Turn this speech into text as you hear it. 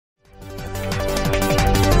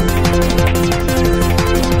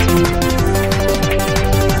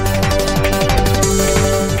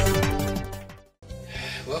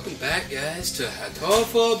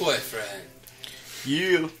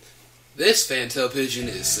You. This fantail pigeon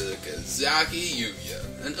is Sakazaki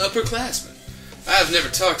Yuya, an upperclassman. I've never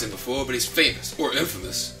talked to him before, but he's famous, or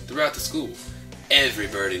infamous, throughout the school.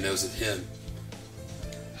 Everybody knows of him.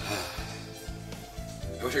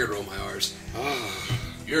 I wish I could roll my R's.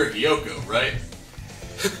 You're Yoko, right?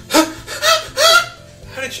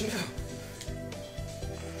 How did you know?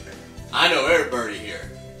 I know everybody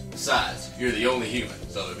here. Besides, you're the only human,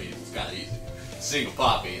 so it means it's kind of easy. Single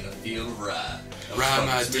poppy in a field of rye. Ride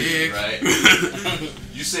my dick. Right?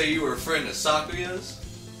 You say you were a friend of Sakuya's?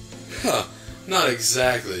 Huh, not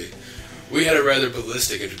exactly. We had a rather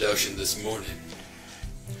ballistic introduction this morning.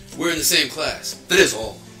 We're in the same class, that is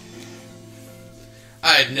all.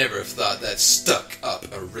 I'd never have thought that stuck-up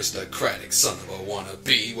aristocratic son of a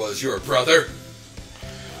wannabe was your brother.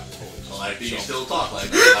 Like that you still talk like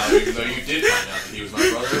that, even though you did find out that he was my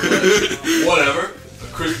brother, but whatever.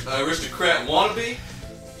 Aristocrat wannabe?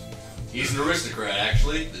 He's an aristocrat,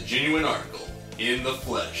 actually. The genuine article. In the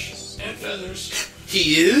flesh and feathers.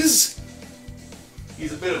 He is?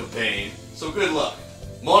 He's a bit of a pain, so good luck.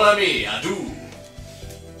 Mon ami, adieu.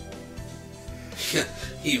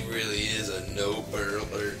 He really is a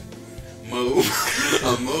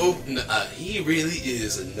he really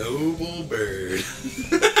is a noble bird.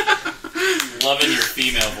 Loving your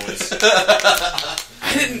female voice.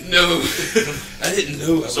 I didn't know.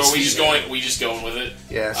 So are we just going with it?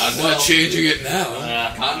 Yes. I'm not changing it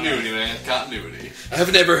now. Continuity, man. Continuity.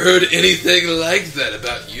 I've never heard anything like that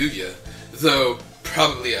about Yuya, though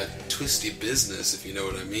probably a twisty business, if you know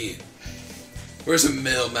what I mean. Where's a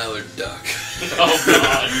male mallard duck? Oh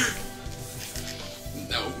God.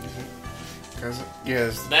 No.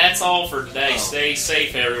 Yes. That's all for today. Stay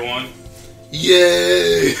safe, everyone.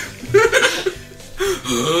 Yay!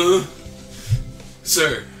 Huh?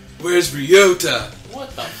 Sir, where's Ryota?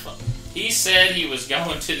 What the fuck? He said he was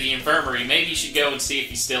going to the infirmary. Maybe you should go and see if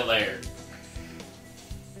he's still there.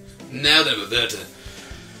 Now that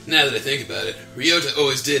I think about it, Ryota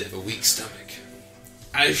always did have a weak stomach.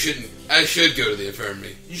 I should go to the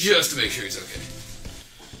infirmary, just to make sure he's okay.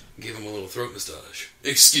 Give him a little throat massage.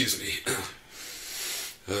 Excuse me.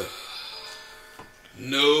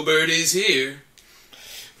 No birdies here.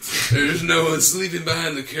 There's no one sleeping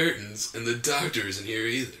behind the curtains, and the doctor isn't here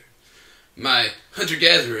either. My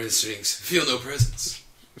hunter-gatherer instincts feel no presence.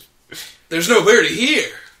 There's no birdie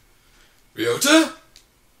here. Ryota?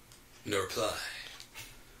 No reply.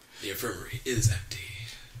 The infirmary is empty.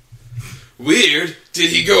 Weird. Did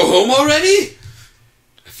he go home already?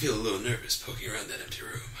 I feel a little nervous poking around that empty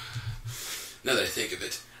room. Now that I think of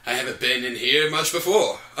it, I haven't been in here much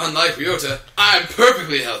before. Unlike Ryota, I'm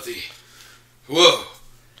perfectly healthy. Whoa.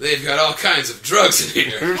 They've got all kinds of drugs in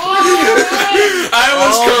here. I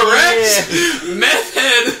was correct. Yeah. Meth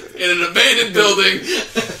head in an abandoned building,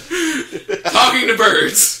 talking to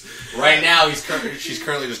birds. Right now, she's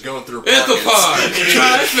currently just going through at the park.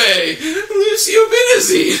 Cafe. Lucio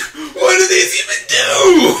Benazine. What do these even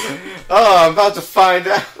do? Oh, I'm about to find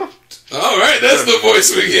out. All right, that's the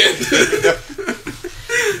voice we get.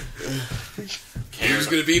 Who's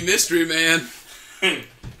gonna be Mystery Man?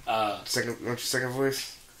 What's your second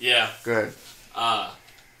voice? Yeah. Go ahead.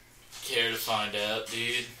 Care to find out,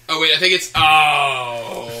 dude? Oh wait, I think it's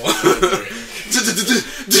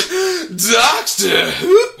Doctor.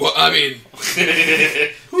 Well, I mean, man,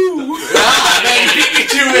 beat me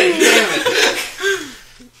to it. Damn it.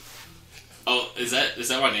 Oh, is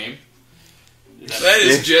that my name? That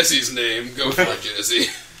is Jesse's name. Go for it, Jesse.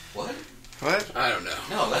 What? I don't know.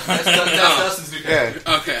 No, that's Dustin's new character.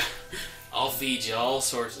 Yeah. Okay. I'll feed you all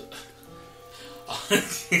sorts of...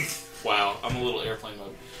 Wow, I'm a little airplane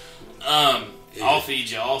mode. I'll feed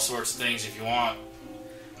you all sorts of things if you want.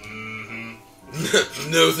 Mm-hmm.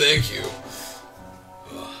 No, thank you.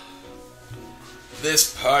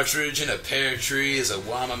 This partridge in a pear tree is a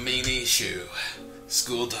Wamamini Shuu,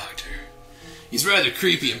 school doctor. He's rather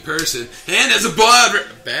creepy in person, and has a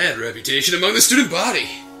bad reputation among the student body.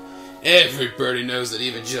 Everybody knows that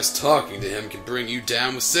even just talking to him can bring you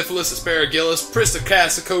down with syphilis, aspergillus,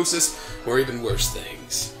 pristocassicosis, or even worse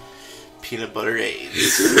things. Peanut butter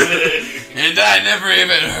AIDS. And I never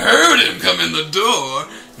even heard him come in the door.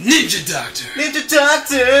 Ninja Doctor! Ninja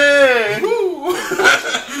Doctor! Woo!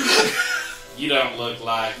 You don't look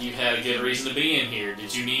like you had a good reason to be in here.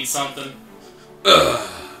 Did you need something?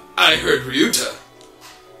 I heard Ryuta.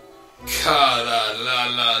 Kara la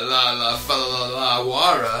la la la fa la la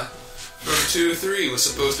wara from 2-3 was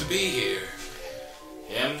supposed to be here.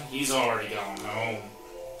 Him? He's already gone home.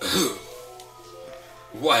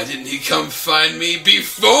 Why didn't he come find me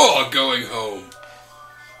before going home?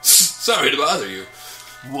 Sorry to bother you.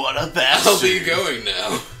 What a bastard. I'll be going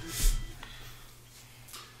now.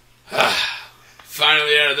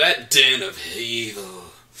 Finally out of that den of evil.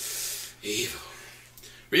 Evil.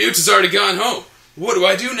 Ryuta's already gone home. What do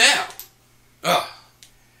I do now? I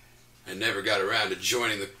never got around to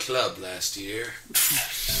joining the club last year.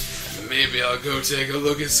 Maybe I'll go take a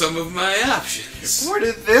look at some of my options. Where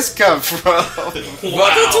did this come from?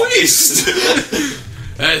 What a twist!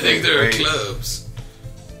 I think there are clubs.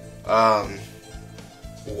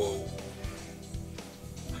 Whoa.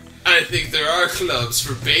 I think there are clubs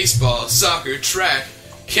for baseball, soccer, track,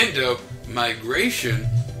 kendo, migration,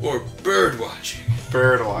 or bird watching.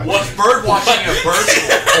 Bird watching. What's bird watching a bird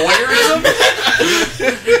voyeurism?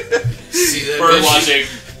 See that Bird watching.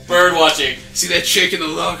 Bird watching. See that chick in the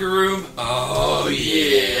locker room? Oh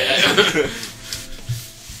yeah.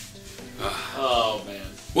 Oh man.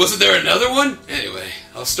 Wasn't there another one? Anyway,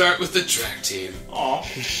 I'll start with the track team. Aw.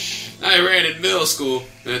 I ran in middle school,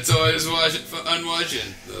 and it's always fun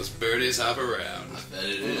watching those birdies hop around. I bet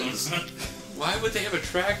it is. Why would they have a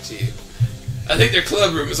track team? I think their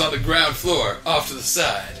club room is on the ground floor, off to the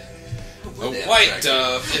side. A white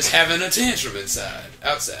dove is having a tantrum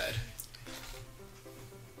outside.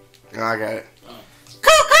 Oh, I got it.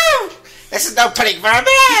 Coo-coo! This is no pudding for a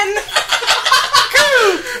man!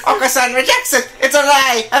 Coo! Oko San rejects it! It's a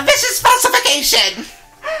lie! A vicious falsification!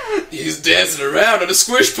 He's dancing around in a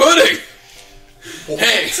squish pudding!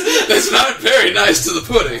 Hey, that's not very nice to the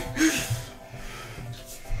pudding.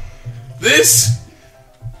 This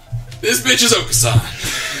bitch is Oko San.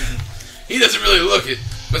 He doesn't really look it,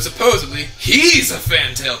 but supposedly he's a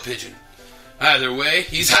fantail pigeon. Either way,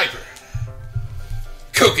 he's hyper.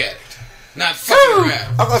 Coke addict. Not fucking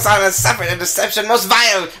around. Oko San has suffered a deception most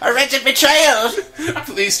vile, a wretched betrayal!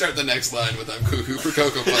 Please start the next line with I'm cuckoo for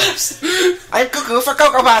Cocoa Puffs. I'm cuckoo for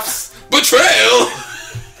Cocoa Puffs! Betrayal!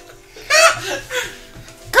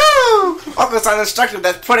 Coo! Oko San instructed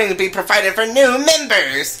that pudding be provided for new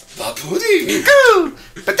members! The pudding! Coo!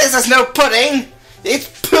 But this is no pudding! It's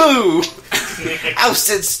poo!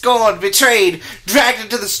 Ousted, scorned, betrayed, dragged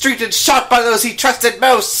into the street and shot by those he trusted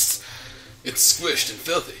most! It's squished and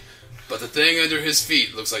filthy, but the thing under his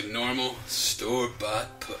feet looks like normal,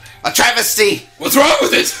 store-bought pudding. A travesty! What's wrong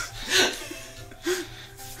with it?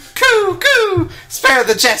 Coo! Coo! Spare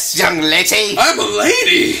the jest, young lady! I'm a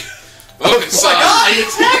lady! Oko San.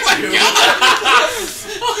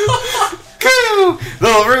 Coo!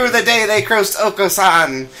 They'll rue the day they crossed Oko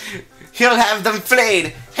San. He'll have them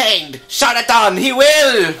flayed, hanged, shot at dawn. He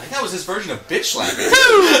will! I think that was his version of bitch slapping.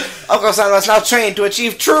 Coo! Oko San was now trained to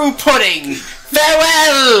achieve true pudding.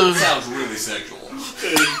 Farewell! Sounds really sexual.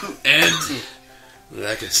 And,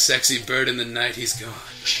 like a sexy bird in the night, he's gone.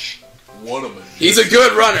 What a man. He's a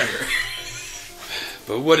good runner.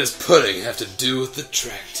 But what does pudding have to do with the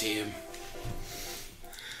track team?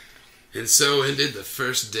 And so ended the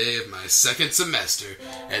first day of my second semester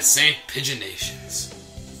at St. Pigeonation's.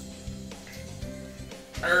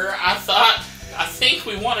 I think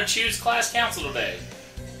we want to choose class council today.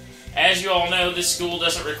 As you all know, this school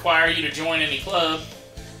doesn't require you to join any club.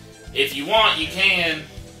 If you want, you can.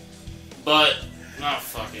 But, no,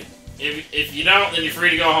 fuck it. If you don't, then you're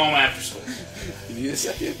free to go home after school. You need a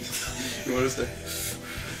second? You want to stay?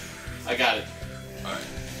 I got it. Alright.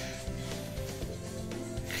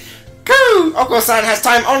 Coo! Oko San has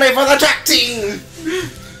time only for the track team.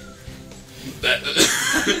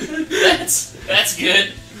 That's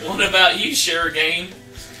good. What about you, Shuu Game?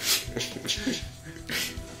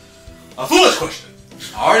 A foolish question.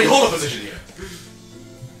 I already hold a position here.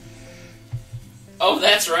 Oh,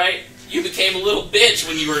 that's right. You became a little bitch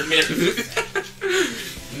when you were admitted.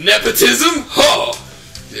 Nepotism? Ho!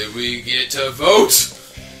 Did we get to vote?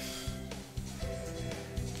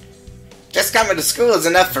 Just coming to school is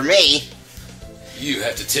enough for me. You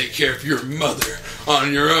have to take care of your mother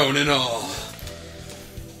on your own and all.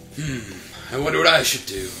 I wonder what I should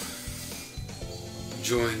do.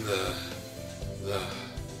 Join the... I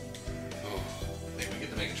think we get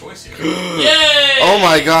to make a choice here. Yay! Oh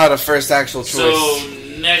my god, a first actual choice. So,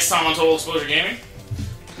 next time on Total Exposure Gaming,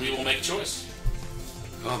 we will make a choice.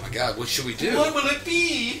 Oh my god, what should we do? What will it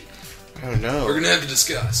be? I don't know. We're gonna have to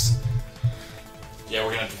discuss. Yeah,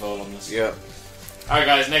 we're gonna have to vote on this. Yep. Alright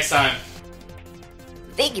guys, next time.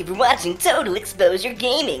 Thank you for watching Total Exposure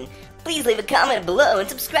Gaming. Please leave a comment below and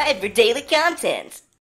subscribe for daily content.